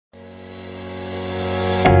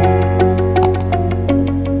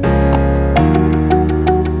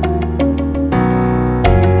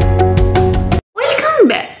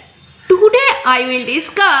I will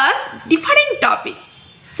discuss different topic,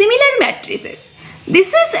 similar matrices. This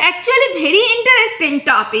is actually very interesting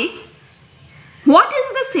topic. What is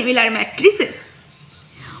the similar matrices?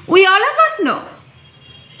 We all of us know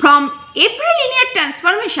from every linear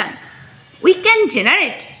transformation we can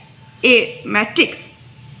generate a matrix,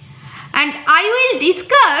 and I will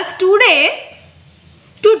discuss today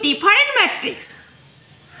two different matrices,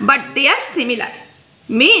 but they are similar,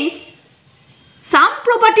 means some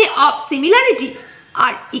property of similarity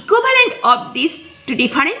are equivalent of these two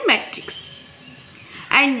different matrices.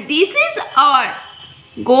 And this is our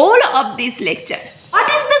goal of this lecture.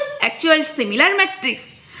 What is this actual similar matrix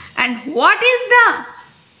and what is the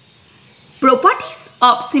properties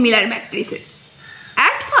of similar matrices?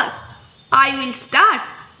 At first, I will start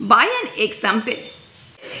by an example.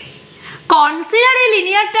 Consider a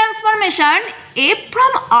linear transformation f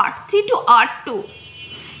from R3 to R2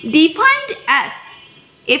 defined as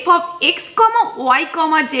f of x comma y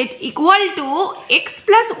comma z equal to x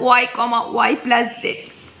plus y comma y plus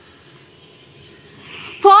z.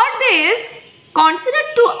 For this, consider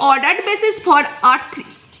two ordered bases for R3.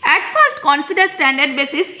 At first, consider standard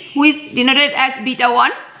basis which is denoted as beta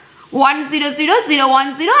 1, 1 0 0, 0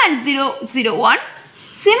 1 0 and 0 0 1.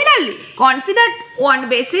 Similarly, consider one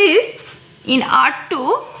basis in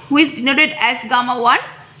R2 which is denoted as gamma 1.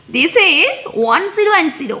 This is 1 0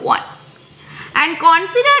 and 0 1. And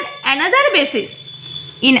consider another basis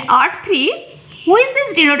in R3 which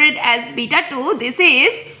is denoted as beta 2. This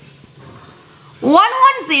is 1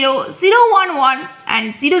 1 0, 0 1 1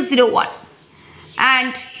 and 0 0 1.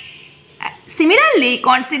 And similarly,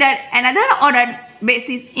 consider another ordered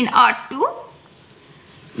basis in R2.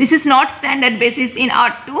 This is not standard basis in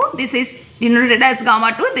R2. This is denoted as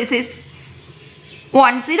gamma 2. This is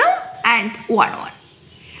 1 0 and 1 1.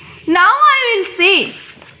 Now I will say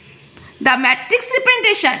the matrix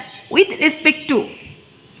representation with respect to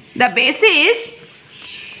the basis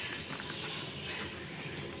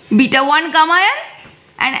beta 1 gamma n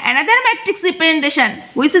and another matrix representation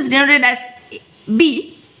which is denoted as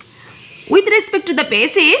B with respect to the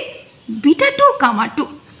basis beta 2 gamma 2.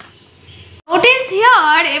 Notice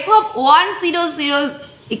here f of 1 0 0 is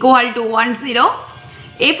equal to 1 0,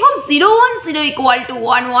 f of 0 1 0 equal to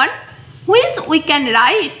 1 1, which we can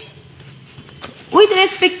write with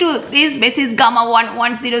respect to this basis gamma 1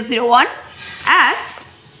 1 0 0 1 as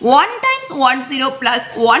 1 times 1 0 plus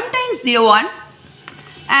 1 times 0 1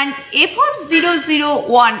 and f of 0 0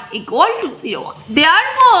 1 equal to 0 1.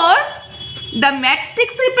 Therefore, the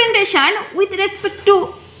matrix representation with respect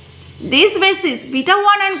to this basis beta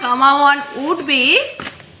 1 and gamma 1 would be,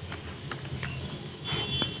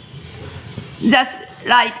 just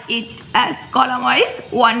write it as column wise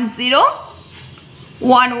 1 0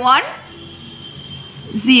 1 1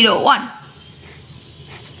 0 1.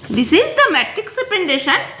 This is the matrix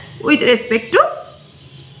representation with respect to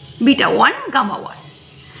beta 1 gamma 1.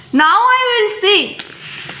 Now I will see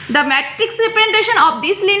the matrix representation of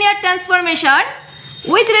this linear transformation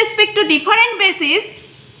with respect to different bases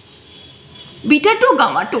beta 2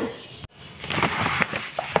 gamma 2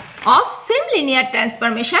 of same linear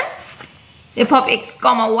transformation f of x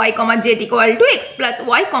comma y comma z equal to x plus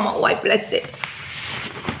y comma y plus z.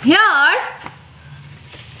 Here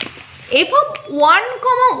f of 1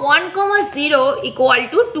 comma 1 comma 0 equal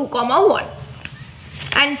to 2 comma 1,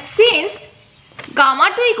 and since gamma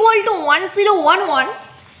 2 equal to 1 0 1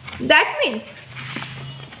 1, that means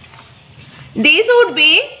this would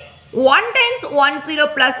be 1 times 1 0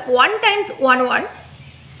 plus 1 times 1 1,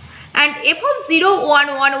 and f of 0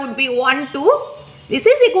 1 1 would be 1 2. This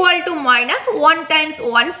is equal to minus 1 times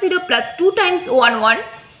 1 0 plus 2 times 1 1,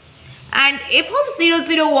 and f of 0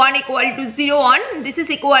 0 1 equal to 0 1. This is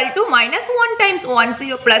equal to minus 1 times 1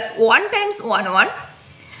 0 plus 1 times 1 1.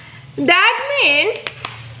 That means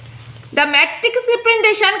the matrix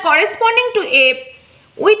representation corresponding to f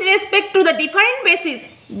with respect to the different bases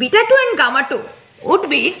beta 2 and gamma 2 would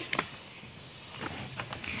be,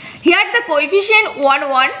 here the coefficient 1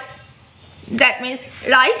 1, that means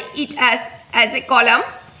write it as a column.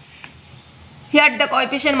 Here the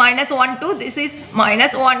coefficient minus 1 2, this is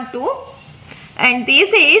minus 1 2 and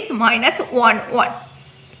this is minus 1 1.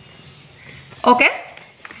 Okay,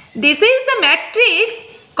 this is the matrix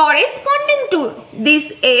corresponding to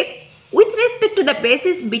this f with respect to the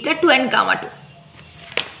basis beta 2 and gamma 2.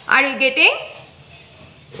 Are you getting?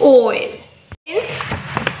 Well, means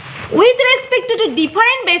with respect to the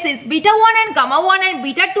different bases beta 1 and gamma 1 and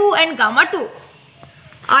beta 2 and gamma 2,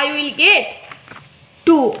 I will get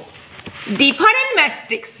two different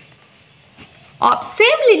matrix of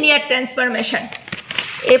same linear transformation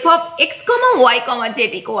f of x comma y comma z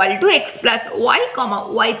equal to x plus y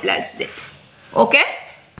comma y plus z. Okay,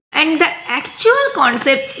 and the actual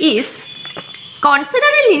concept is, consider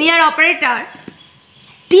a linear operator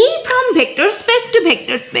T from vector space to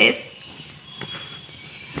vector space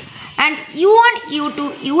and u1,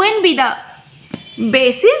 u2, un be the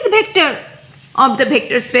basis vector of the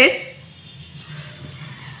vector space.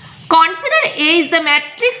 Consider A is the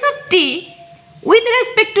matrix of T with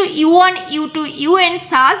respect to u1, u2, un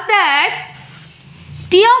such that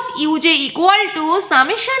T of uj equal to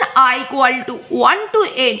summation I equal to 1 to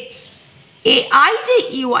n aij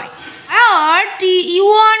ui, where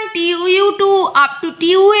tu1 tu2 up to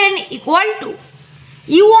tun equal to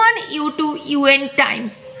u1 u2 un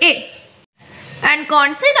times a. And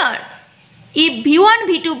consider if v1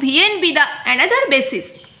 v2 vn be the another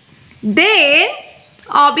basis, then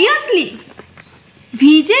obviously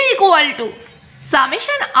vj equal to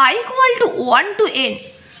summation I equal to 1 to n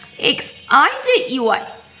xij ui,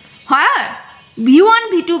 where v1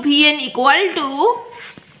 v2 vn equal to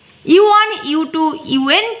u1 u2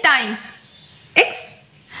 un times x.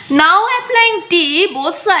 Now applying t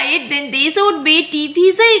both sides, then this would be t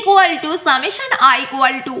vj equal to summation I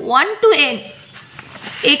equal to 1 to n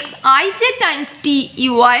xij times t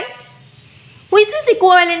ui, which is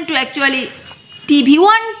equivalent to actually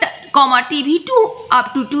tv1 comma tv2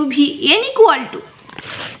 up to 2vn equal to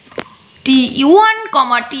tu1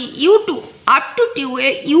 comma tu2 up to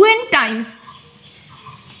tun times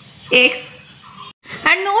x.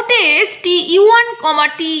 And notice tu1 comma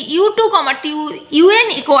tu2 comma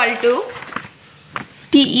tun equal to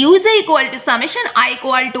tuj equal to summation I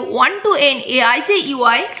equal to 1 to n aij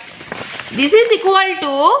ui. This is equal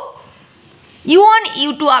to u1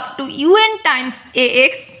 u2 up to un times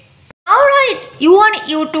ax. Now write u1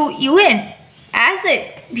 u2 un as a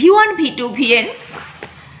v1 v2 vn.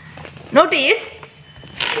 Notice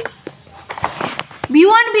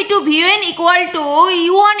v1 v2 vn equal to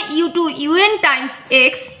u1 u2 un times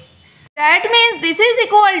x. That means this is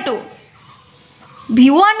equal to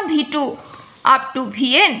v1 v2 up to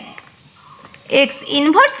vn x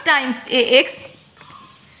inverse times ax.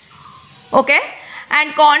 Okay,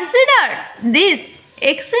 and consider this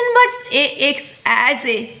x inverse ax as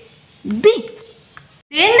a b.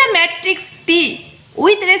 Then the matrix T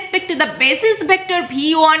with respect to the basis vector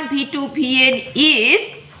v1 v2 vn is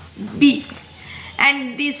b.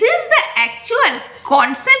 And this is the actual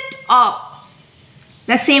concept of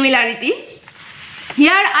the similarity.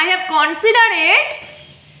 Here I have considered it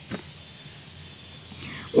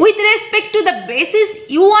with respect to the basis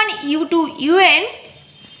u1 u2 un,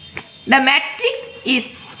 the matrix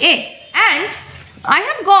is A, and I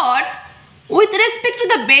have got with respect to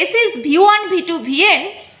the basis v1 v2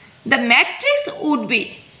 vn, the matrix would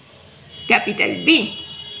be capital B.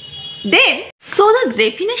 Then, so the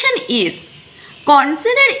definition is,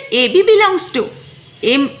 consider AB belongs to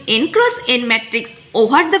n cross n matrix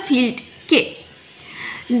over the field K.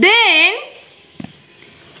 Then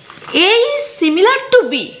A is similar to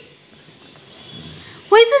B,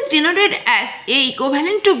 which is denoted as A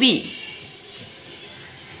equivalent to B,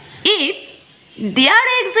 if there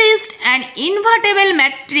exists an invertible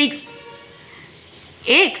matrix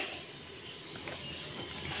X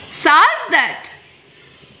such that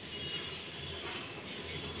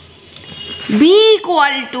B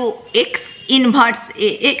equal to X inverse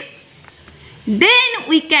AX, then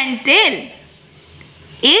we can tell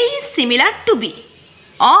A is similar to B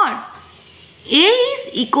or A is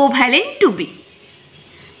equivalent to B.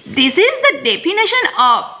 This is the definition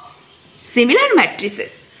of similar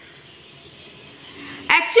matrices.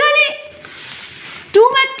 Actually, two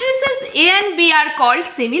matrices A and B are called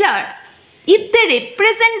similar if they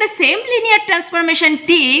represent the same linear transformation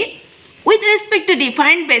T with respect to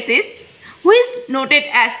different bases, which is noted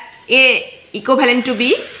as A equivalent to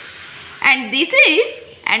B, and this is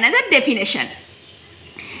another definition.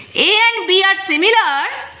 A and B are similar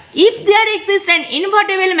if there exists an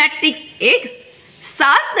invertible matrix X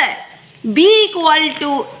such that B equal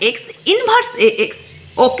to X inverse AX.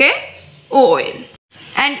 Okay? OL.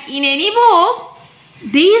 And in any book,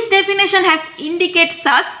 this definition has indicate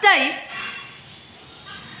such type.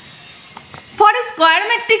 For a square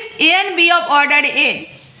matrix A and B of order n,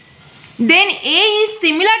 then A is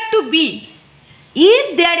similar to B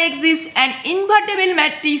if there exists an invertible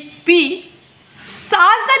matrix P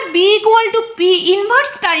such that B equal to P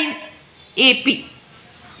inverse time AP,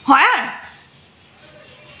 where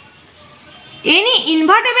any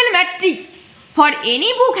invertible matrix for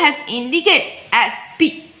any book has indicate as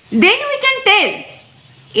P. Then we can tell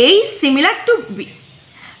A is similar to B,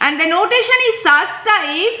 and the notation is such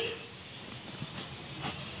type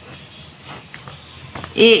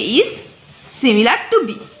A is similar to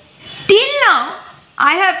B. Till now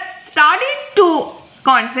I have studied two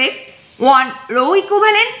concepts, one row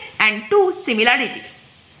equivalent and two similarity.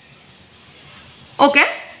 Okay?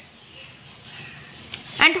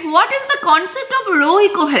 And what is the concept of row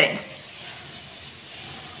equivalence?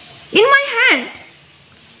 In my hand,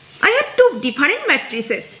 I have two different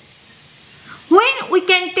matrices. When we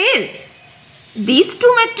can tell these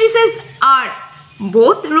two matrices are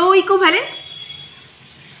both row equivalents,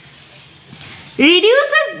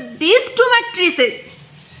 reduces these two matrices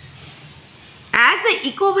as an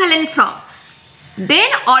equivalent from, then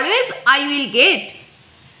always I will get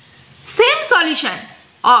same solution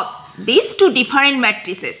of these two different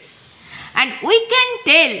matrices, and we can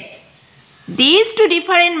tell these two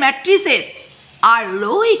different matrices are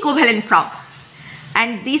row equivalent from,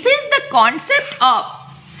 and this is the concept of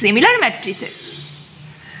similar matrices.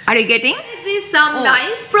 Are you getting? This is some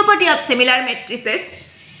nice property of similar matrices.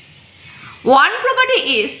 One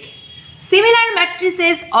property is similar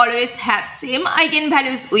matrices always have same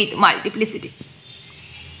eigenvalues with multiplicity.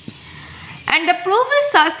 And the proof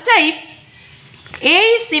is such type: A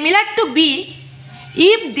is similar to B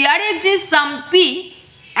if there exists some P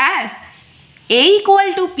as A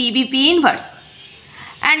equal to PBP inverse.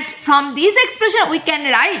 And from this expression we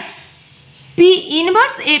can write P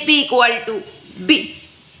inverse AP equal to B.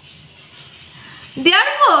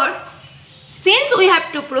 Therefore, since we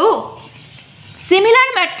have to prove similar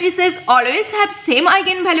matrices always have same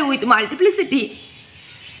eigenvalue with multiplicity,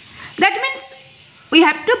 that means we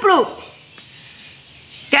have to prove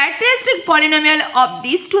characteristic polynomial of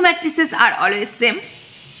these two matrices are always same.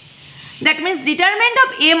 That means determinant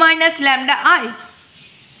of A minus lambda I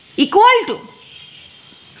equal to,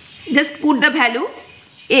 just put the value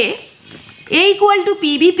A equal to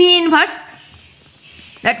PBP inverse.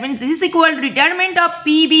 That means this is equal to determinant of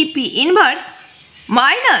PBP inverse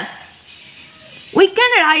minus, we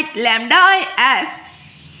can write lambda I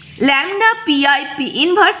as lambda PI P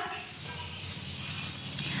inverse.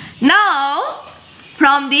 Now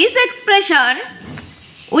from this expression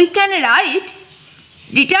we can write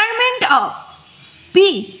determinant of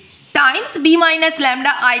P times B minus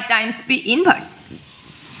lambda I times P inverse.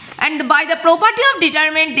 And by the property of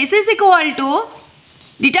determinant, this is equal to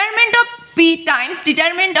determinant of P times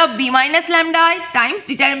determinant of B minus lambda I times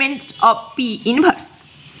determinant of P inverse.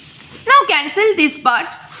 Now cancel this part.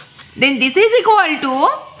 Then this is equal to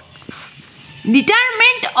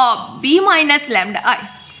determinant of B minus lambda I.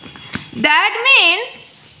 That means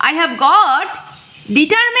I have got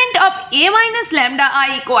determinant of A minus lambda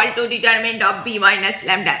I equal to determinant of B minus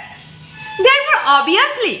lambda I. Therefore,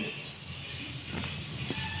 obviously,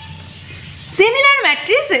 similar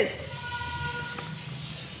matrices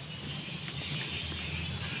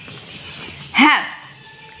have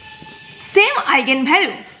same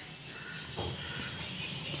eigenvalue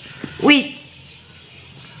with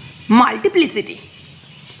multiplicity.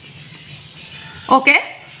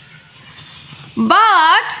 Okay?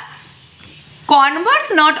 But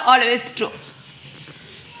converse not always true.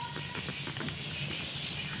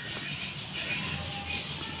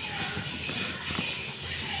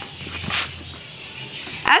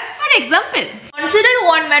 As for example, consider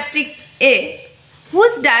one matrix A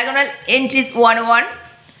whose diagonal entries 1, 1,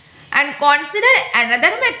 and consider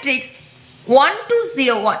another matrix 1, 2,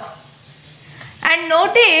 0, 1. And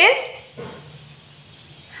notice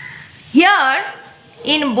here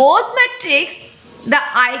in both matrix the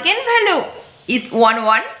eigenvalue is 1,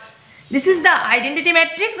 1. This is the identity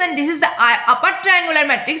matrix and this is the upper triangular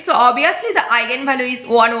matrix. So obviously the eigenvalue is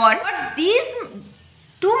 1, 1. But these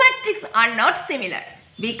two matrices are not similar,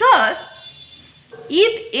 because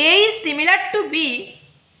if A is similar to B,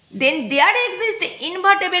 then there exists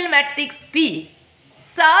invertible matrix P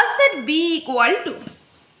such that B equal to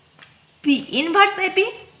P inverse AP.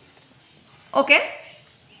 Okay?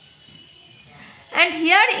 And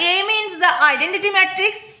here A means the identity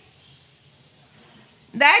matrix.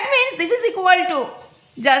 That means this is equal to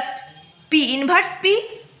just P inverse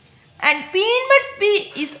P, and P inverse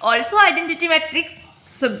P is also identity matrix.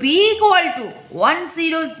 So B equal to 1,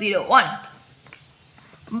 0, 0, 1.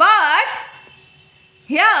 But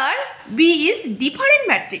here B is different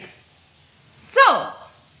matrix. So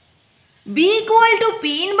B equal to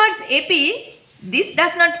P inverse AP, this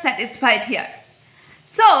does not satisfy it here.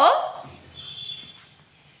 So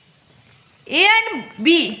A and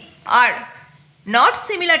B are not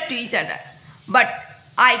similar to each other, but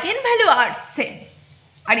eigenvalue are same.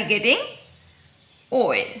 Are you getting?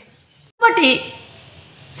 OL. But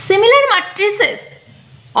similar matrices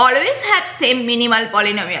always have same minimal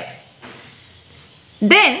polynomial.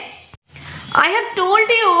 Then I have told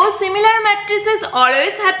you similar matrices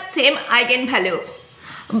always have same eigenvalue,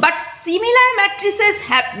 but similar matrices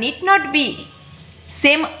need not be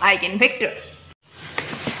same eigenvector.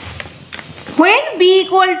 When B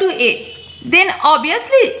equal to A, then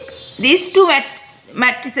obviously these two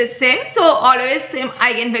matrices same, so always same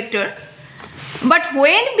eigenvector. But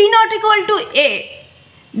when B not equal to A,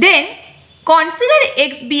 then consider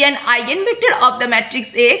X be an eigenvector of the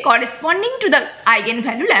matrix A corresponding to the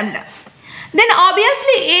eigenvalue lambda. Then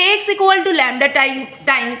obviously Ax equal to lambda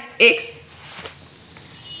times X.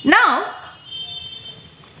 Now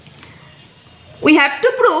we have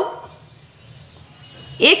to prove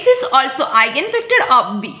X is also eigenvector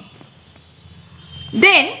of B.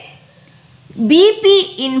 Then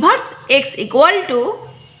BP inverse X equal to,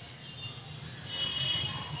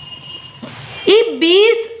 if B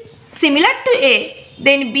is similar to A,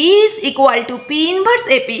 then B is equal to P inverse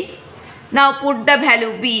AP. Now put the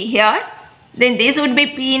value B here. Then this would be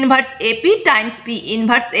P inverse AP times P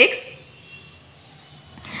inverse X.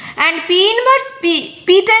 And P inverse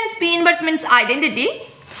P times P inverse means identity.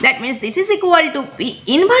 That means this is equal to P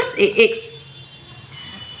inverse AX.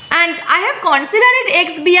 And I have considered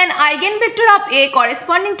X be an eigenvector of A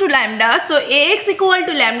corresponding to lambda. So AX equal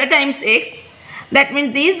to lambda times X. That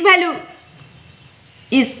means this value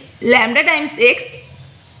is lambda times X.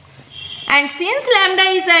 And since lambda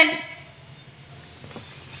is an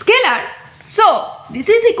scalar, so this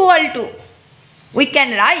is equal to, we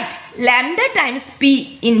can write lambda times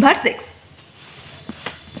P inverse X.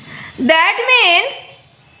 That means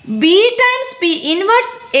B times P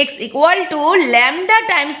inverse X equal to lambda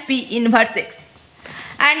times P inverse X.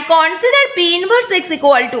 And consider P inverse X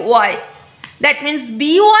equal to Y. That means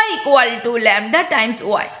By equal to lambda times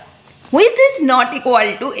Y, which is not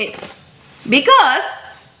equal to X. Because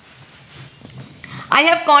I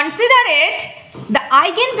have considered the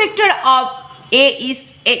eigenvector of A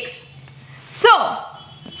is X. So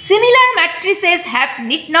similar matrices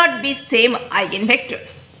need not be same eigenvector.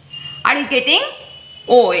 Are you getting?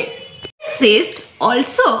 OA. Exists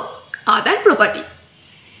also other property.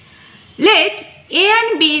 Let A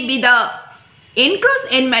and B be the n cross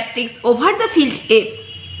n matrix over the field F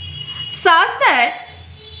such that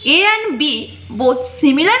A and B both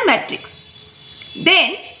similar matrix.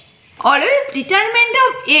 Then always determinant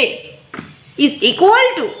of A is equal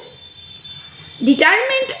to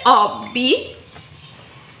determinant of B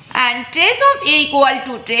and trace of A equal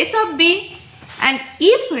to trace of B. And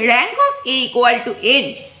if rank of A equal to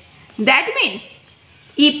n, that means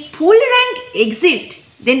if full rank exists,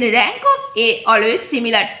 then rank of A always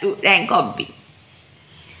similar to rank of B.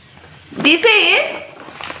 This is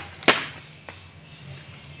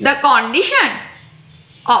the condition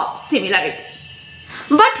of similarity.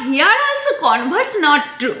 But here also converse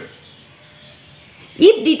not true.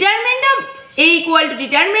 If determinant of A equal to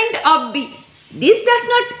determinant of B, this does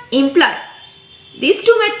not imply these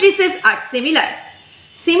two matrices are similar.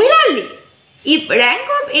 Similarly, if rank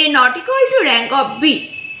of A not equal to rank of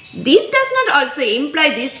B, this does not also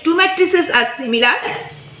imply these two matrices are similar.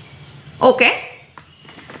 Okay.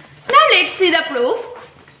 Now let's see the proof.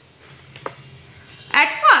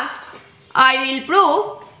 At first, I will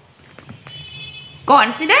prove,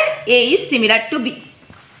 consider A is similar to B.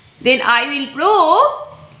 Then I will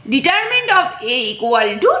prove determinant of A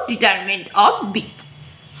equal to determinant of B.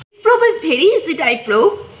 Proof is very easy type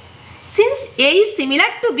proof. Since A is similar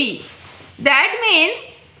to B, that means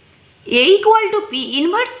A equal to P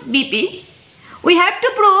inverse BP. We have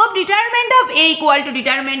to prove determinant of A equal to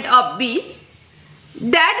determinant of B.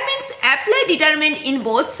 That means apply determinant in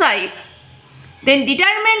both sides. Then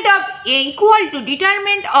determinant of A equal to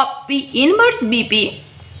determinant of P inverse BP.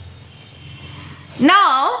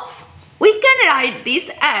 Now we can write this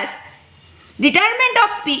as determinant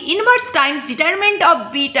of P inverse times determinant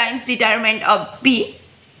of B times determinant of B.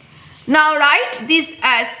 Now write this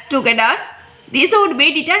as together. This would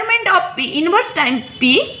be determinant of P inverse times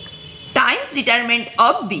P times determinant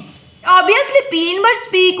of B. Obviously P inverse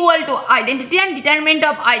P equal to identity and determinant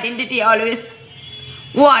of identity always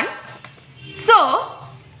 1. So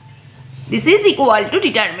this is equal to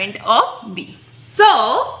determinant of B.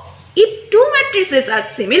 So if two matrices are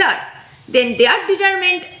similar, then their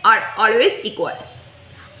determinant are always equal.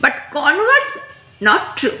 But converse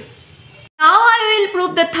not true. Now I will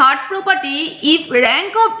prove the third property. If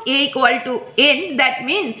rank of A equal to n, that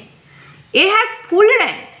means A has full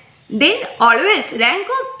rank, then always rank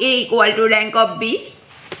of A equal to rank of B.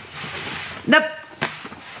 The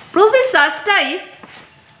proof is such type,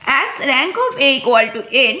 as rank of A equal to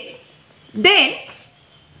n, then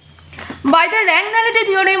by the rank nullity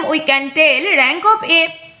theorem we can tell rank of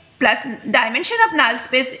A plus dimension of null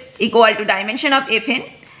space equal to dimension of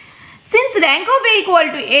Fn. Since rank of A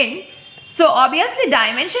equal to n, So obviously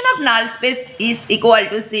dimension of null space is equal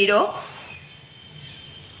to 0.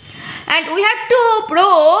 And we have to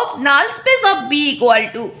prove null space of B equal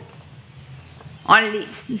to only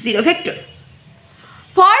 0 vector.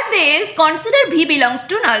 For this, consider V belongs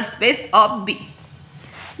to null space of B.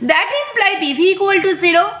 That implies BV equal to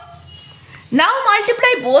 0. Now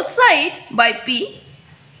multiply both sides by P.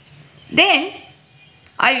 Then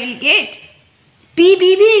I will get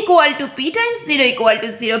PBV equal to P times 0 equal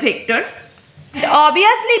to 0 vector. And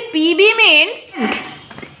obviously PB means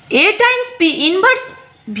A times P inverse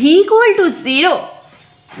V equal to 0.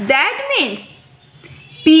 That means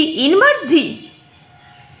P inverse V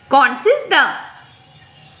consists the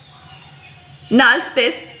null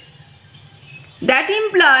space. That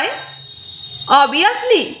implies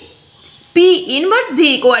obviously P inverse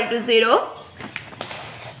V equal to 0.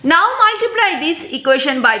 Now multiply this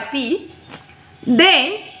equation by P.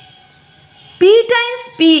 Then P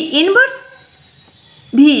times P inverse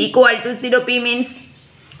V equal to 0. P means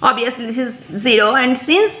obviously this is 0, and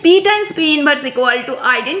since P times P inverse equal to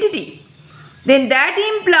identity, then that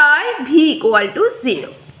implies V equal to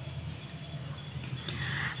 0.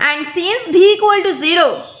 And since V equal to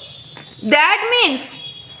 0, that means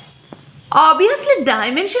obviously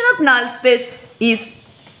dimension of null space is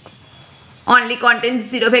only contains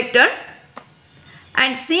 0 vector.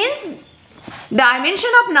 And since dimension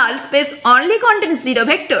of null space only contains 0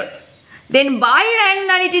 vector, then by rank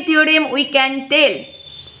nullity theorem we can tell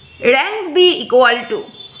rank B equal to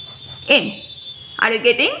N. Are you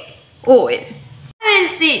getting? OL. We will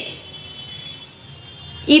see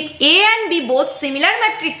if A and B both similar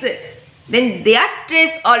matrices, then their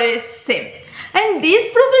trace always same. And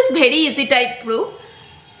this proof is very easy type proof.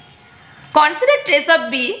 Consider trace of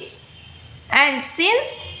B, and since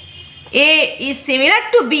A is similar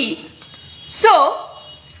to B, so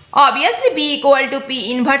obviously B equal to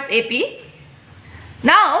P inverse AP.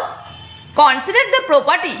 Now consider the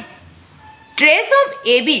property trace of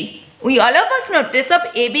AB. We all of us know trace of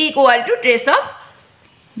AB equal to trace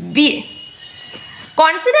of B.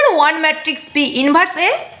 Consider one matrix P inverse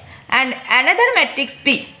A and another matrix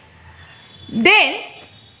P. Then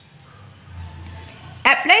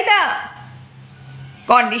apply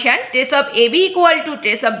the condition trace of AB equal to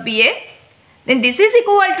trace of BA. Then this is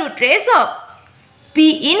equal to trace of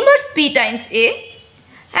P inverse P times A.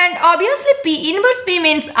 And obviously P inverse P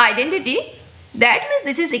means identity. That means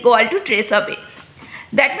this is equal to trace of A.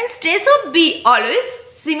 That means trace of B always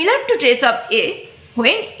similar to trace of A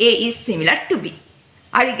when A is similar to B.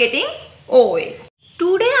 Are you getting? OA.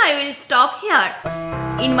 Today I will stop here.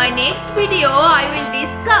 In my next video I will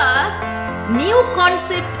discuss new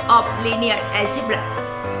concept of linear algebra.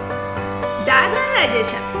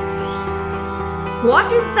 Diagonalization.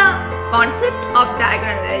 What is the concept of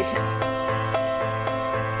diagonalization?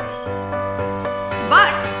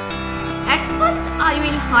 But at first I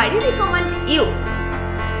will highly recommend you,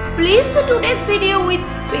 please see today's video with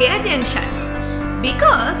pay attention,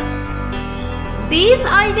 because this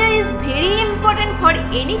idea is very important for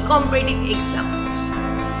any competitive exam.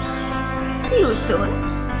 See you soon,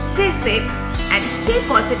 stay safe and stay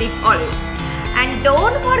positive always. And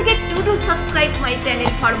don't forget to subscribe my channel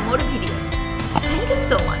for more videos. Thank you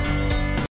so much.